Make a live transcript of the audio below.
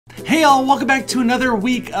Hey all, welcome back to another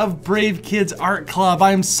week of Brave Kids Art Club.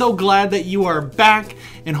 I am so glad that you are back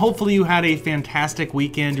and hopefully you had a fantastic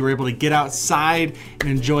weekend. You were able to get outside and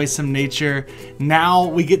enjoy some nature. Now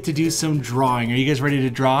we get to do some drawing. Are you guys ready to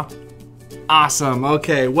draw? Awesome,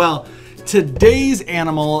 okay, well, today's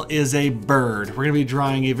animal is a bird. We're gonna be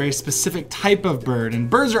drawing a very specific type of bird, and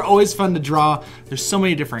birds are always fun to draw. There's so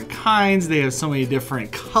many different kinds, they have so many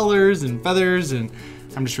different colors and feathers, and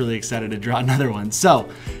I'm just really excited to draw another one. So,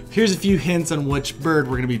 here's a few hints on which bird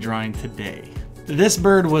we're gonna be drawing today. This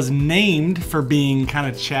bird was named for being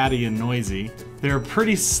kind of chatty and noisy. They're a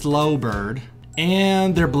pretty slow bird,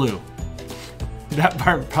 and they're blue. That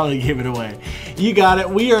part probably gave it away. You got it,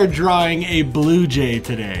 we are drawing a blue jay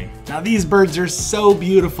today. Now these birds are so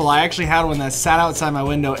beautiful. I actually had one that sat outside my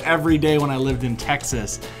window every day when I lived in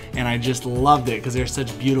Texas, and I just loved it because they're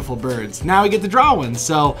such beautiful birds. Now we get to draw one,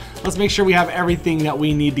 so let's make sure we have everything that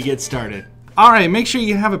we need to get started. All right, make sure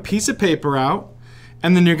you have a piece of paper out,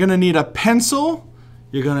 and then you're gonna need a pencil,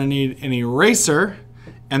 you're gonna need an eraser,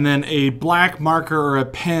 and then a black marker or a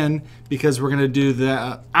pen because we're gonna do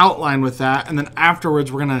the outline with that, and then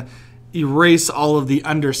afterwards we're gonna erase all of the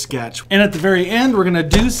under sketch. And at the very end, we're gonna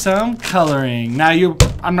do some coloring. Now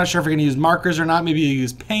I'm not sure if you're gonna use markers or not. Maybe you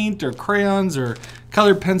use paint or crayons or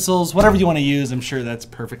colored pencils, whatever you wanna use, I'm sure that's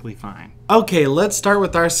perfectly fine. Okay, let's start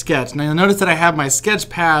with our sketch. Now you'll notice that I have my sketch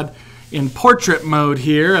pad in portrait mode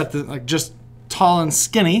here at the just tall and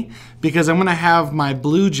skinny because I'm gonna have my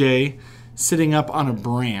blue jay sitting up on a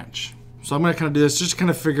branch. So I'm gonna kind of do this just to kind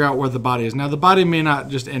of figure out where the body is. Now the body may not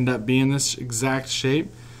just end up being this exact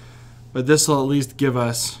shape, but this will at least give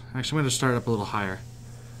us, actually I'm gonna start up a little higher.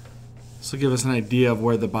 This will give us an idea of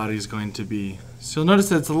where the body is going to be. So you'll notice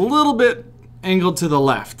that it's a little bit angled to the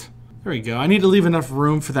left. There we go, I need to leave enough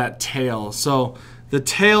room for that tail. So the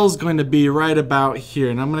tail is going to be right about here,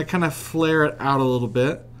 and I'm gonna kind of flare it out a little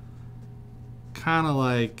bit. Kind of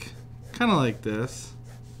like this.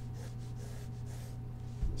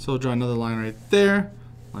 So I'll draw another line right there,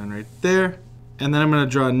 and then I'm going to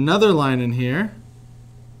draw another line in here,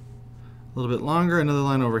 a little bit longer, another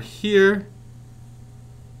line over here,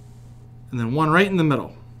 and then one right in the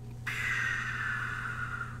middle,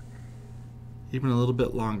 even a little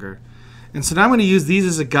bit longer. And so now I'm going to use these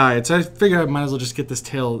as a guide, so I figure I might as well just get this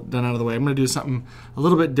tail done out of the way. I'm going to do something a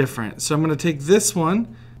little bit different. So I'm going to take this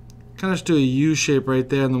one, kind of just do a U shape right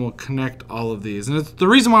there, and then we'll connect all of these. And the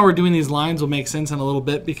reason why we're doing these lines will make sense in a little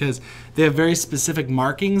bit because they have very specific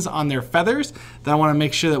markings on their feathers that I want to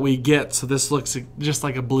make sure that we get so this looks just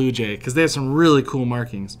like a blue jay because they have some really cool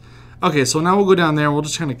markings. Okay, so now we'll go down there, we'll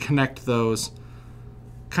just kind of connect those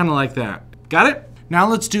kind of like that. Got it? Now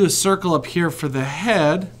let's do a circle up here for the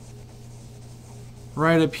head,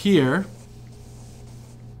 right up here.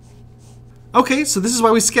 Okay, so this is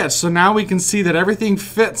why we sketched. So now we can see that everything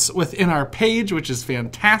fits within our page, which is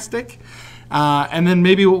fantastic. And then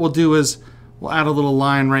maybe what we'll do is we'll add a little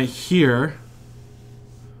line right here,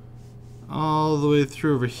 all the way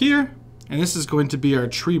through over here. And this is going to be our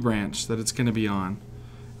tree branch that it's going to be on.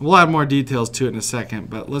 We'll add more details to it in a second,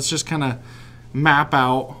 but let's just kind of map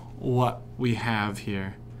out what we have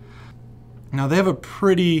here. Now they have a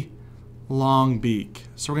pretty long beak.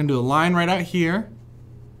 So we're going to do a line right out here.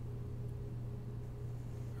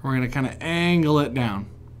 We're going to kind of angle it down.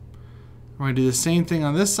 We're going to do the same thing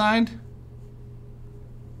on this side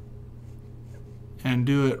and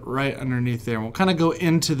do it right underneath there. We'll kind of go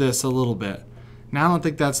into this a little bit. Now I don't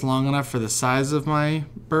think that's long enough for the size of my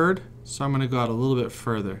bird, so I'm going to go out a little bit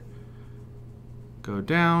further. Go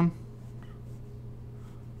down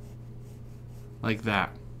like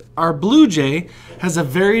that. Our blue jay has a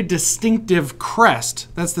very distinctive crest.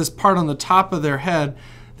 That's this part on the top of their head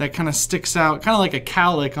that kind of sticks out, kind of like a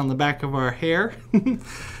cowlick on the back of our hair.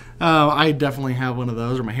 I definitely have one of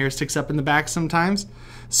those, or my hair sticks up in the back sometimes.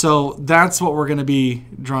 So that's what we're going to be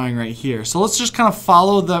drawing right here. So let's just kind of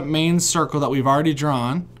follow the main circle that we've already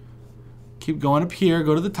drawn. Keep going up here,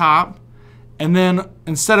 go to the top, and then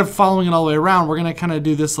instead of following it all the way around, we're going to kind of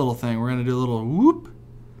do this little thing. We're going to do a little whoop,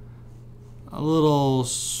 a little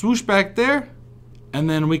swoosh back there, and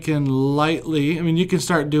then we can lightly, I mean, you can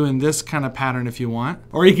start doing this kind of pattern if you want,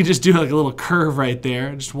 or you can just do like a little curve right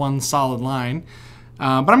there, just one solid line.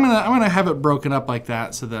 But I'm gonna have it broken up like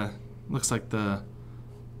that, so looks like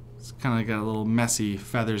it's kind of got a little messy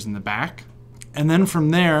feathers in the back. And then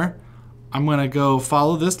from there, I'm gonna go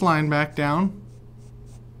follow this line back down.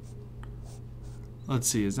 Let's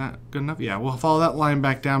see, is that good enough? Yeah, we'll follow that line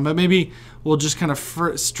back down, but maybe we'll just kind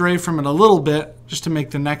of stray from it a little bit just to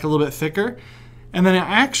make the neck a little bit thicker. And then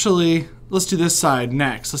actually, let's do this side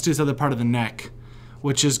next. Let's do this other part of the neck,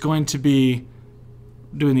 which is going to be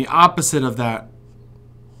doing the opposite of that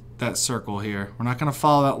that circle here. We're not gonna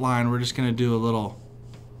follow that line. We're just gonna do a little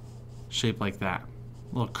shape like that,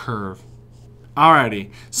 a little curve.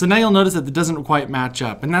 Alrighty, so now you'll notice that it doesn't quite match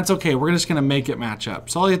up, and that's okay. We're just gonna make it match up.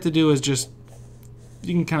 So all you have to do is just,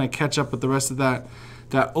 you can kind of catch up with the rest of that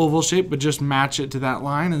oval shape, but just match it to that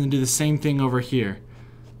line, and then do the same thing over here.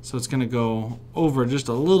 So it's gonna go over just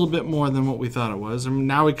a little bit more than what we thought it was. And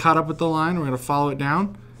now we caught up with the line, we're gonna follow it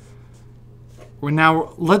down.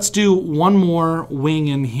 Let's do one more wing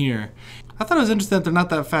in here. I thought it was interesting that they're not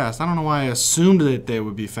that fast. I don't know why I assumed that they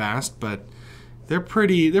would be fast, but they're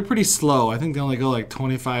pretty slow. I think they only go like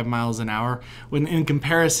 25 miles an hour. When in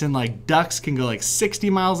comparison, like ducks can go like 60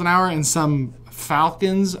 miles an hour, and some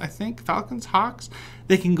falcons, hawks,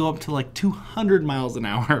 they can go up to like 200 miles an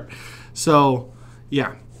hour. So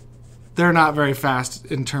yeah, they're not very fast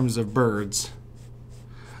in terms of birds.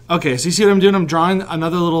 Okay, so you see what I'm doing? I'm drawing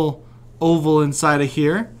another little oval inside of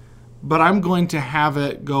here, but I'm going to have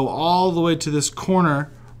it go all the way to this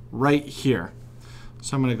corner right here.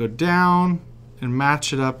 So I'm gonna go down and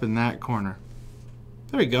match it up in that corner.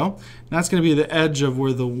 There we go. And that's gonna be the edge of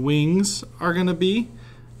where the wings are gonna be.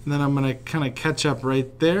 And then I'm gonna kind of catch up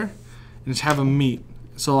right there and just have them meet.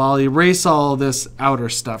 So I'll erase all this outer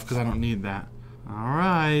stuff because I don't need that. All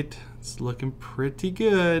right, it's looking pretty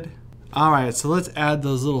good. All right, so let's add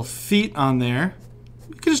those little feet on there.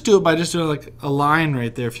 You can just do it by just doing like a line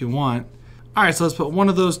right there if you want. All right, so let's put one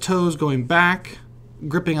of those toes going back,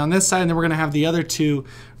 gripping on this side, and then we're gonna have the other two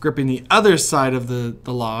gripping the other side of the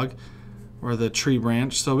log or the tree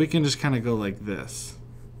branch. So we can just kind of go like this.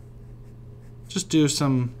 Just do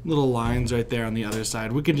some little lines right there on the other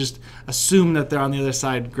side. We can just assume that they're on the other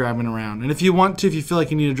side grabbing around. And if you want to, if you feel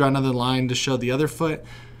like you need to draw another line to show the other foot,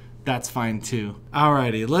 that's fine too.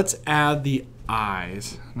 Alrighty, let's add the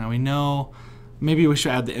eyes. Now we know, maybe we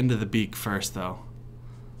should add the end of the beak first though.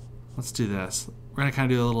 Let's do this. We're gonna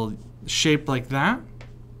kind of do a little shape like that.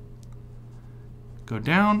 Go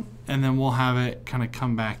down, and then we'll have it kind of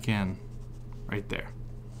come back in right there.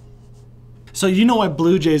 So you know why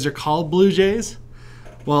blue jays are called blue jays?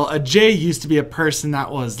 Well, a jay used to be a person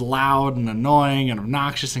that was loud and annoying and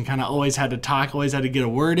obnoxious and kind of always had to talk, always had to get a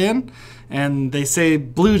word in. And they say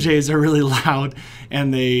blue jays are really loud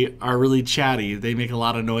and they are really chatty. They make a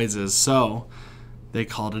lot of noises. So they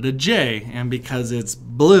called it a jay. And because it's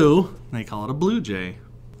blue, they call it a blue jay.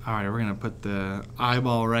 All right, we're gonna put the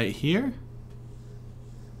eyeball right here.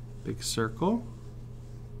 Big circle.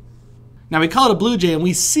 Now we call it a blue jay, and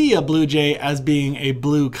we see a blue jay as being a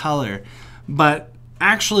blue color, but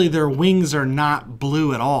actually their wings are not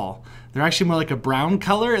blue at all. They're actually more like a brown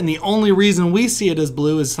color, and the only reason we see it as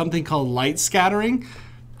blue is something called light scattering.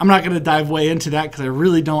 I'm not gonna dive way into that because I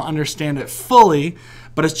really don't understand it fully,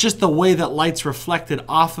 but it's just the way that light's reflected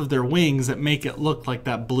off of their wings that make it look like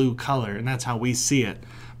that blue color, and that's how we see it.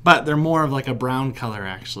 But they're more of like a brown color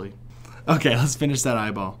actually. Okay, let's finish that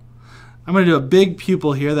eyeball. I'm going to do a big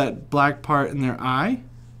pupil here, that black part in their eye.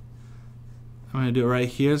 I'm going to do it right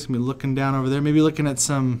here. It's going to be looking down over there, maybe looking at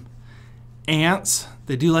some ants.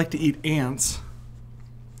 They do like to eat ants.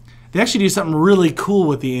 They actually do something really cool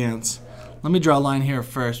with the ants. Let me draw a line here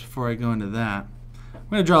first before I go into that. I'm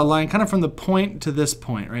going to draw a line kind of from the point to this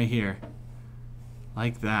point right here,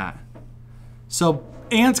 like that. So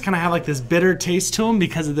ants kind of have like this bitter taste to them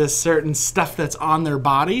because of this certain stuff that's on their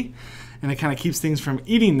body, and it kind of keeps things from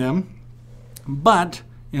eating them. But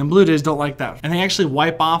blue jays don't like that. And they actually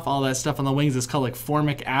wipe off all that stuff on the wings. It's called like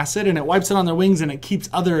formic acid, and it wipes it on their wings, and it keeps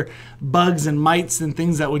other bugs and mites and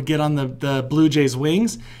things that would get on the blue jay's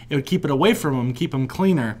wings. It would keep it away from them, keep them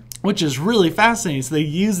cleaner, which is really fascinating. So they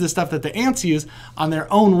use the stuff that the ants use on their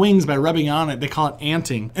own wings by rubbing on it. They call it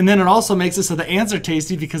anting. And then it also makes it so the ants are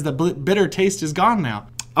tasty because the bitter taste is gone now.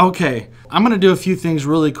 Okay, I'm gonna do a few things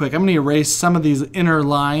really quick. I'm gonna erase some of these inner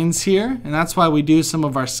lines here, and that's why we do some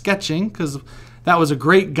of our sketching, because that was a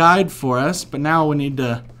great guide for us, but now we need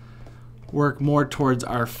to work more towards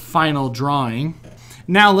our final drawing.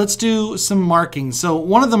 Now let's do some markings. So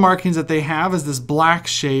one of the markings that they have is this black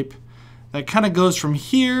shape that kind of goes from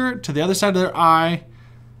here to the other side of their eye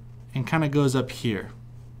and kind of goes up here.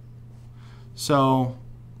 So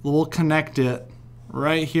we'll connect it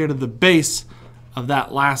right here to the base of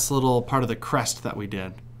that last little part of the crest that we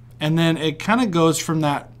did. And then it kind of goes from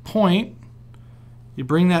that point, you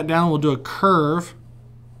bring that down, we'll do a curve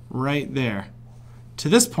right there to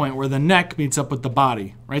this point where the neck meets up with the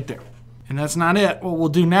body, right there. And that's not it. What we'll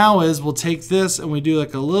do now is we'll take this and we do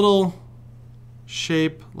like a little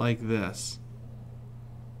shape like this.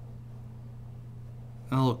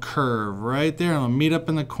 A little curve right there, and it'll meet up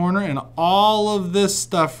in the corner, and all of this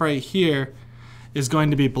stuff right here is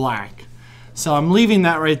going to be black. So I'm leaving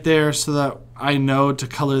that right there so that I know to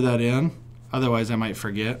color that in. Otherwise I might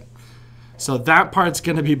forget. So that part's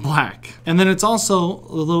gonna be black. And then it's also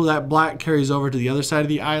a little, that black carries over to the other side of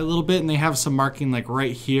the eye a little bit, and they have some marking like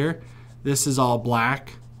right here. This is all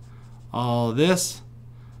black, all this,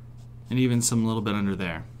 and even some little bit under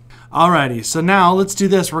there. Alrighty, so now let's do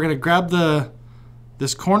this. We're gonna grab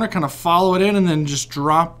this corner, kind of follow it in, and then just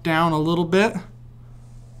drop down a little bit,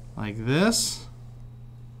 like this.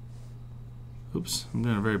 Oops, I'm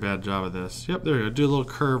doing a very bad job of this. Yep, there we go, do a little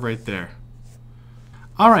curve right there.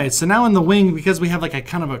 Alright, so now in the wing, because we have like a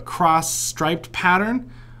kind of a cross striped pattern,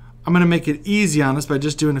 I'm gonna make it easy on us by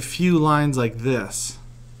just doing a few lines like this.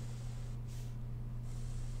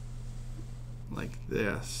 Like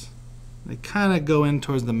this. They kind of go in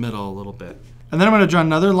towards the middle a little bit. And then I'm going to draw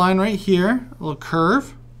another line right here, a little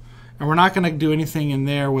curve. And we're not going to do anything in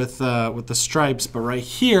there with the stripes, but right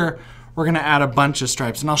here, we're going to add a bunch of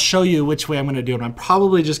stripes. And I'll show you which way I'm going to do it. I'm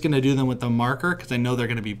probably just going to do them with the marker because I know they're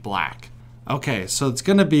going to be black. Okay, so it's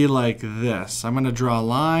going to be like this. I'm going to draw a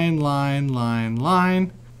line, line, line,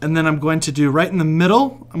 line. And then I'm going to do right in the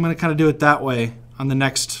middle, I'm going to kind of do it that way on the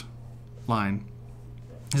next line.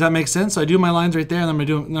 Does that make sense? So I do my lines right there, and then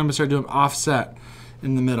I'm going to start doing offset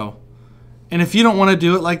in the middle. And if you don't want to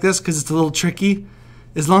do it like this because it's a little tricky,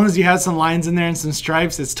 as long as you have some lines in there and some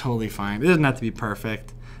stripes, it's totally fine. It doesn't have to be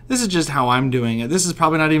perfect. This is just how I'm doing it. This is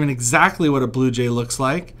probably not even exactly what a blue jay looks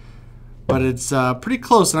like, but it's pretty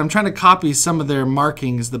close, and I'm trying to copy some of their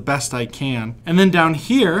markings the best I can. And then down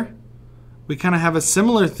here, we kind of have a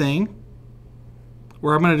similar thing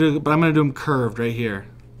where I'm going to do, but I'm going to do them curved right here,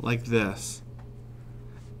 like this.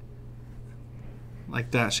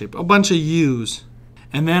 Like that shape, a bunch of U's.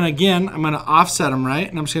 And then again, I'm gonna offset them right,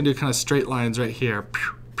 and I'm just gonna do kind of straight lines right here.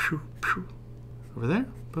 Pew, pew, pew. Over there,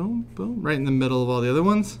 boom, boom, right in the middle of all the other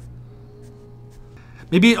ones.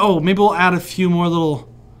 Maybe we'll add a few more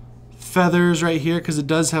little feathers right here, because it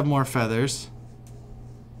does have more feathers.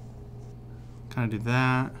 Kind of do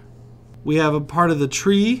that. We have a part of the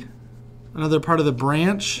tree, another part of the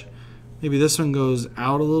branch. Maybe this one goes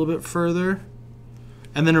out a little bit further.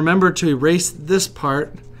 And then remember to erase this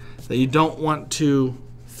part that you don't want to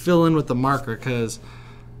fill in with the marker, because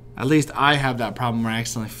at least I have that problem where I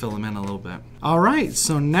accidentally fill them in a little bit. Alright,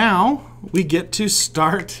 so now we get to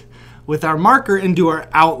start with our marker and do our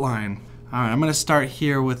outline. Alright, I'm going to start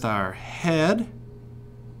here with our head,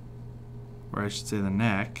 or I should say the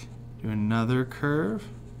neck. Do another curve.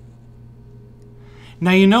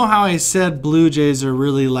 Now you know how I said blue jays are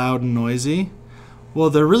really loud and noisy? Well,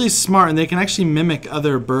 they're really smart, and they can actually mimic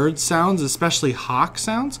other bird sounds, especially hawk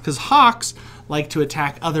sounds, because hawks like to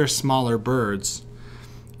attack other smaller birds.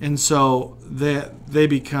 And so the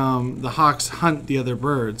hawks hunt the other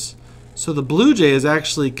birds. So the blue jay is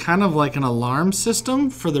actually kind of like an alarm system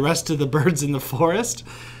for the rest of the birds in the forest,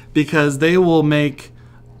 because they'll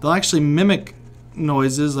actually mimic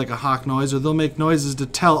noises like a hawk noise, or they'll make noises to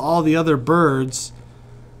tell all the other birds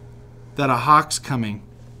that a hawk's coming.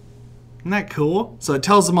 Isn't that cool? So it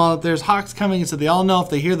tells them all that there's hawks coming, and so they all know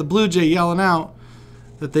if they hear the blue jay yelling out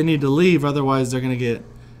that they need to leave, otherwise they're going to get,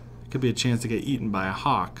 could be a chance to get eaten by a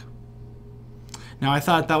hawk. Now I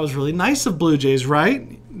thought that was really nice of blue jays,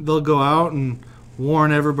 right? They'll go out and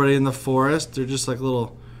warn everybody in the forest. They're just like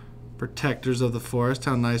little protectors of the forest.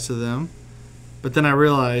 How nice of them. But then I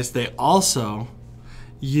realized they can also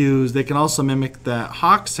mimic that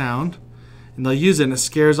hawk sound, and they'll use it and it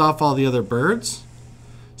scares off all the other birds.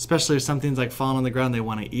 Especially if something's like falling on the ground, they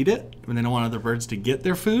want to eat it, and they don't want other birds to get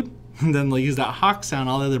their food. And then they'll use that hawk sound,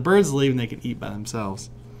 all the other birds leave, and they can eat by themselves.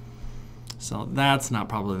 So that's not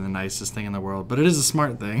probably the nicest thing in the world, but it is a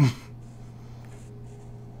smart thing.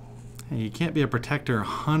 Hey, you can't be a protector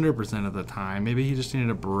 100% of the time. Maybe he just needed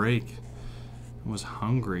a break and was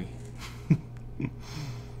hungry.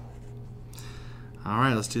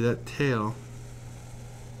 Alright, let's do that tail.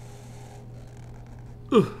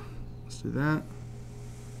 Ooh, let's do that.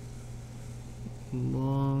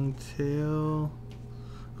 Long tail.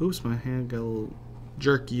 Oops, my hand got a little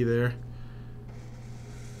jerky there.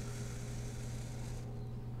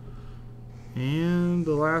 And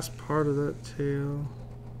the last part of that tail,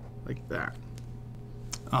 like that.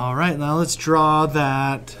 All right, now let's draw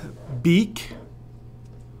that beak.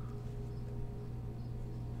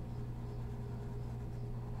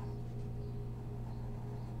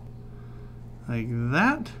 Like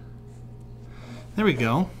that. There we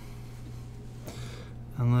go.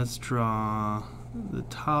 And let's draw the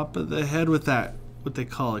top of the head with that, what they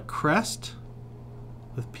call a crest.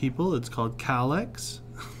 With people, it's called calyx.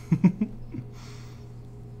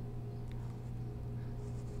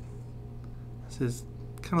 This is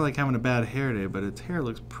kind of like having a bad hair day, but its hair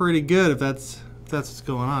looks pretty good if that's what's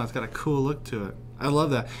going on. It's got a cool look to it. I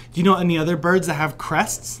love that. Do you know any other birds that have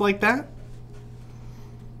crests like that?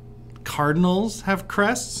 Cardinals have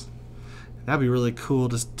crests? That'd be really cool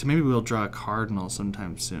to maybe we'll draw a cardinal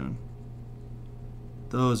sometime soon.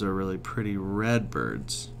 Those are really pretty red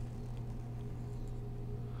birds.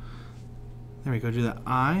 There we go, do the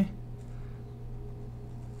eye.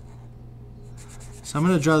 So I'm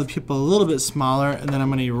going to draw the pupil a little bit smaller, and then I'm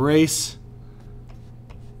going to erase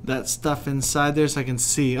that stuff inside there so I can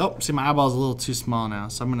see. Oh, see, my eyeball's a little too small now,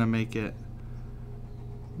 so I'm going to make it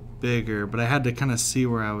bigger, but I had to kind of see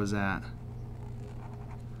where I was at.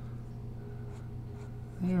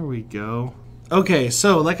 There we go. Okay,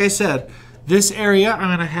 so like I said, this area I'm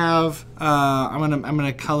going to have, I'm going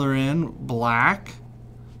to color in black.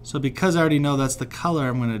 So because I already know that's the color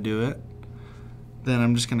I'm going to do it, then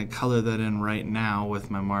I'm just going to color that in right now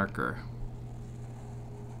with my marker.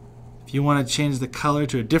 If you want to change the color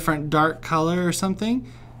to a different dark color or something,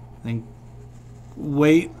 then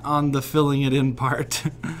wait on the filling it in part.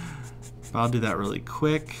 I'll do that really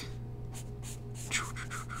quick.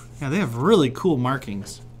 Yeah, they have really cool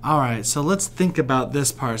markings. Alright, so let's think about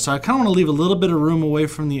this part. So I kind of want to leave a little bit of room away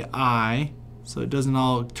from the eye so it doesn't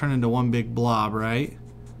all turn into one big blob, right?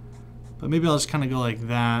 But maybe I'll just kind of go like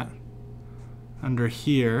that under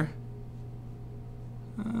here.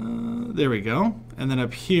 There we go. And then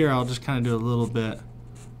up here I'll just kind of do a little bit.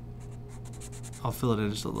 I'll fill it in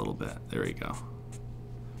just a little bit. There we go.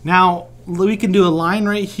 Now we can do a line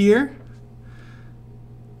right here.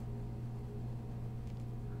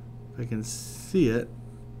 If I can see it.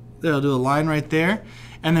 There, I'll do a line right there.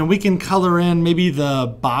 And then we can color in maybe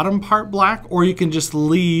the bottom part black, or you can just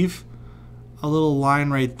leave a little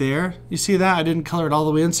line right there. You see that? I didn't color it all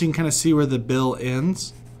the way in, so you can kind of see where the bill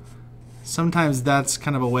ends. Sometimes that's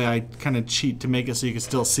kind of a way I kind of cheat to make it so you can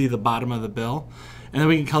still see the bottom of the bill. And then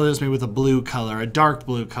we can color this maybe with a blue color, a dark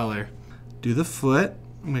blue color. Do the foot.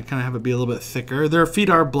 I'm going to kind of have it be a little bit thicker. Their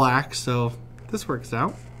feet are black, so this works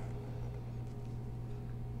out.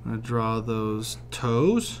 I'm going to draw those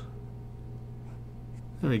toes.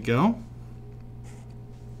 There we go.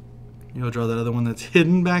 You'll draw that other one that's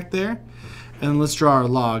hidden back there. And let's draw our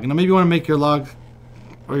log. And maybe you want to make your log,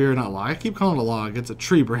 or you're not log. I keep calling it a log. It's a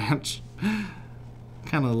tree branch.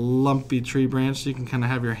 Kind of lumpy tree branch. So you can kind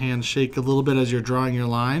of have your hand shake a little bit as you're drawing your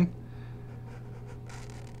line.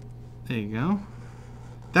 There you go.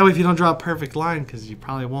 That way if you don't draw a perfect line, because you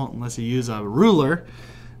probably won't unless you use a ruler,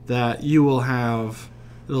 that you will have,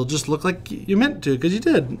 it'll just look like you meant to, because you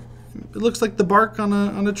did. It looks like the bark on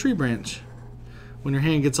a tree branch when your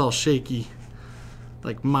hand gets all shaky.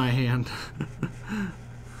 Like my hand.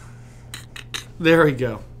 There we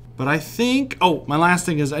go. But I think, oh, my last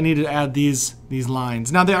thing is I need to add these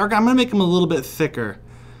lines. Now I'm gonna make them a little bit thicker.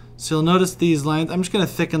 So you'll notice these lines, I'm just gonna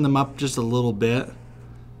thicken them up just a little bit.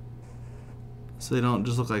 So they don't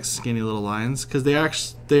just look like skinny little lines. Because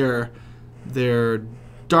they're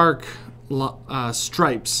dark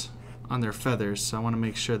stripes on their feathers. So I wanna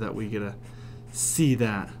make sure that we get to see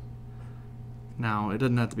that. Now, it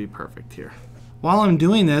doesn't have to be perfect here. While I'm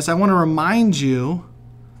doing this, I want to remind you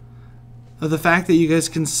of the fact that you guys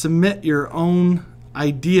can submit your own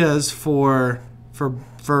ideas for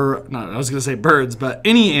not, I was going to say birds, but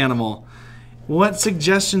any animal. What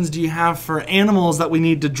suggestions do you have for animals that we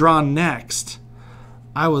need to draw next?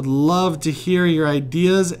 I would love to hear your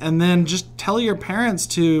ideas, and then just tell your parents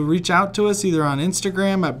to reach out to us either on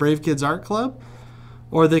Instagram at Brave Kids Art Club,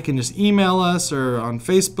 or they can just email us, or on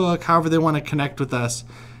Facebook, however they want to connect with us.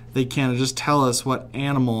 They can just tell us what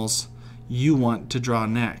animals you want to draw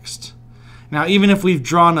next. Now, even if we've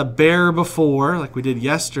drawn a bear before, like we did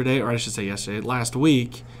yesterday, or I should say yesterday, last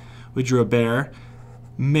week, we drew a bear,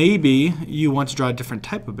 maybe you want to draw a different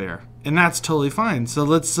type of bear, and that's totally fine. So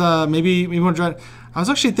let's, maybe we want to draw, I was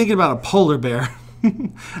actually thinking about a polar bear.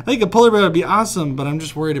 I think a polar bear would be awesome, but I'm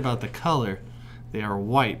just worried about the color. They are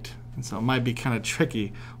white, and so it might be kind of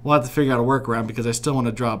tricky. We'll have to figure out a workaround because I still want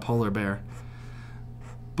to draw a polar bear.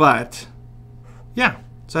 But yeah,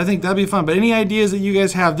 so I think that'd be fun. But any ideas that you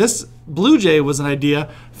guys have? This blue jay was an idea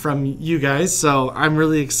from you guys, so I'm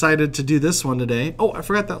really excited to do this one today. Oh, I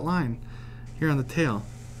forgot that line here on the tail.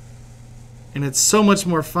 And it's so much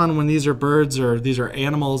more fun when these are birds or these are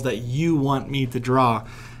animals that you want me to draw,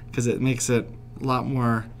 because it makes it a lot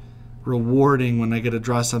more rewarding when I get to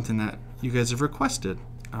draw something that you guys have requested.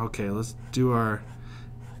 Okay, let's do our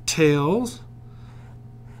tails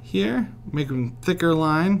here. Make them thicker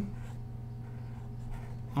line.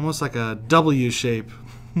 Almost like a W shape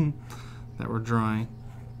that we're drawing.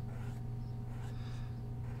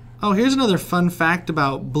 Oh, here's another fun fact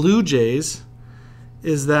about blue jays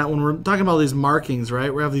is that when we're talking about these markings,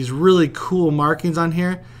 right, we have these really cool markings on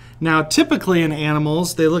here. Now, typically in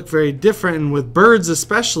animals, they look very different, and with birds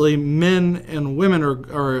especially, men and women,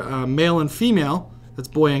 or male and female, that's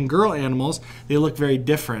boy and girl animals, they look very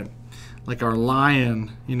different. Like our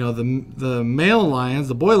lion, you know, the male lions,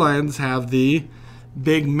 the boy lions have the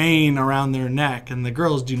big mane around their neck, and the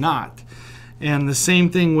girls do not. And the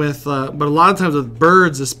same thing with, but a lot of times with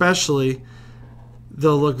birds especially,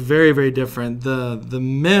 they'll look very, very different. The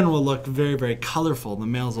men will look very, very colorful. The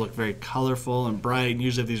males look very colorful and bright, and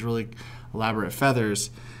usually have these really elaborate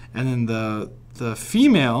feathers. And then the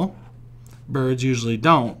female birds usually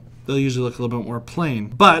don't. They'll usually look a little bit more plain.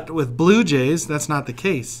 But with blue jays, that's not the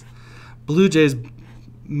case. Blue jays,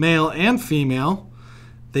 male and female,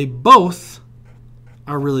 they both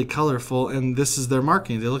are really colorful, and this is their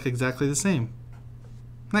markings. They look exactly the same.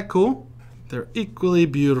 Isn't that cool? They're equally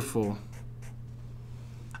beautiful.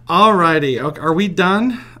 Alrighty, are we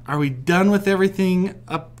done? Are we done with everything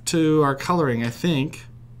up to our coloring, I think?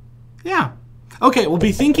 Yeah. Okay, we'll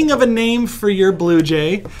be thinking of a name for your blue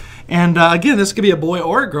jay. And again, this could be a boy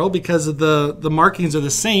or a girl because of the markings are the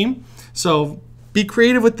same. So be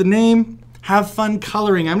creative with the name. Have fun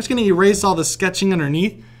coloring. I'm just going to erase all the sketching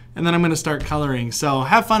underneath, and then I'm going to start coloring. So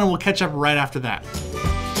have fun, and we'll catch up right after that.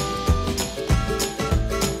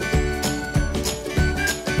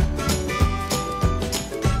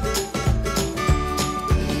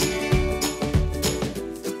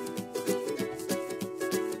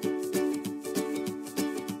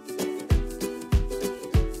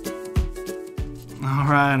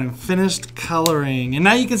 All right, I'm finished coloring, and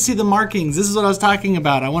now you can see the markings. This is what I was talking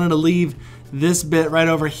about. I wanted to leave this bit right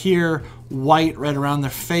over here white right around their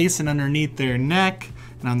face and underneath their neck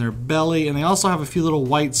and on their belly, and they also have a few little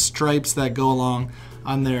white stripes that go along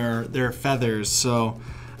on their feathers. So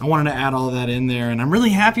I wanted to add all that in there, and I'm really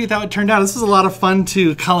happy with how it turned out. This was a lot of fun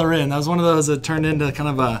to color in. That was one of those that turned into kind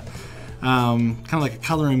of like a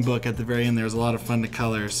coloring book at the very end. There was a lot of fun to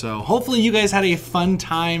color. So hopefully you guys had a fun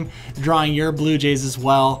time drawing your blue jays as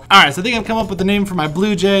well. All right, so I think I've come up with the name for my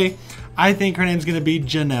blue jay. I think her name's gonna be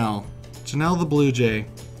Janelle. Janelle the blue jay.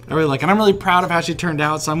 I really like it. I'm really proud of how she turned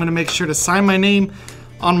out, so I'm gonna make sure to sign my name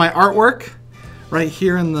on my artwork right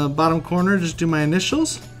here in the bottom corner. Just do my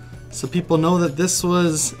initials so people know that this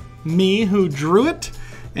was me who drew it.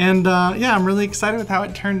 And yeah, I'm really excited with how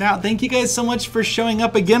it turned out. Thank you guys so much for showing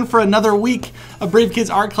up again for another week of Brave Kids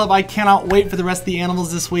Art Club. I cannot wait for the rest of the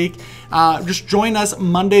animals this week. Just join us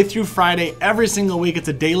Monday through Friday every single week. It's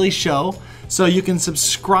a daily show, so you can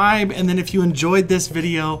subscribe. And then if you enjoyed this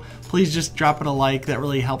video, please just drop it a like. That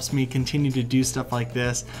really helps me continue to do stuff like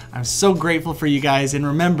this. I'm so grateful for you guys. And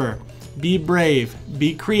remember, be brave,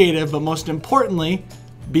 be creative, but most importantly,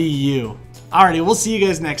 be you. Alrighty, we'll see you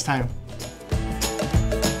guys next time.